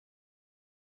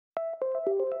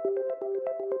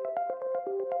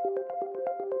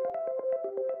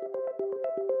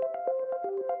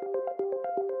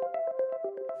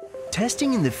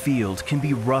Testing in the field can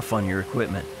be rough on your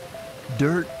equipment.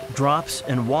 Dirt, drops,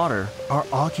 and water are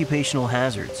occupational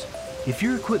hazards. If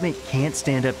your equipment can't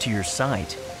stand up to your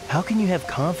site, how can you have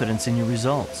confidence in your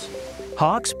results?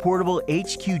 Hach's portable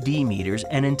HQd meters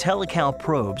and IntelliCAL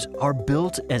probes are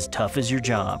built as tough as your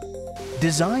job.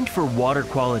 Designed for water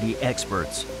quality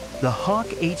experts, the Hach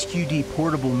HQd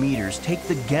portable meters take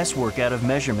the guesswork out of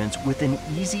measurements with an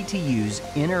easy-to-use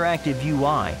interactive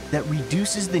UI that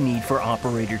reduces the need for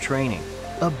operator training.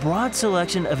 A broad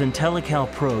selection of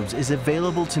IntelliCAL probes is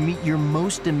available to meet your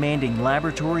most demanding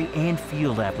laboratory and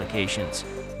field applications.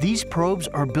 These probes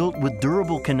are built with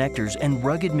durable connectors and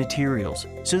rugged materials,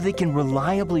 so they can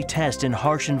reliably test in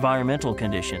harsh environmental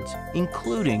conditions,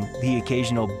 including the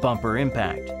occasional bumper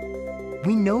impact.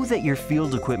 We know that your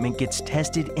field equipment gets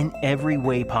tested in every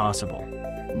way possible,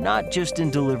 not just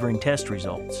in delivering test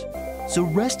results. So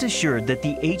rest assured that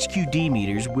the HQd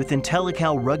meters with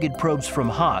IntelliCAL rugged probes from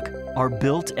Hach are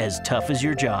built as tough as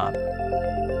your job.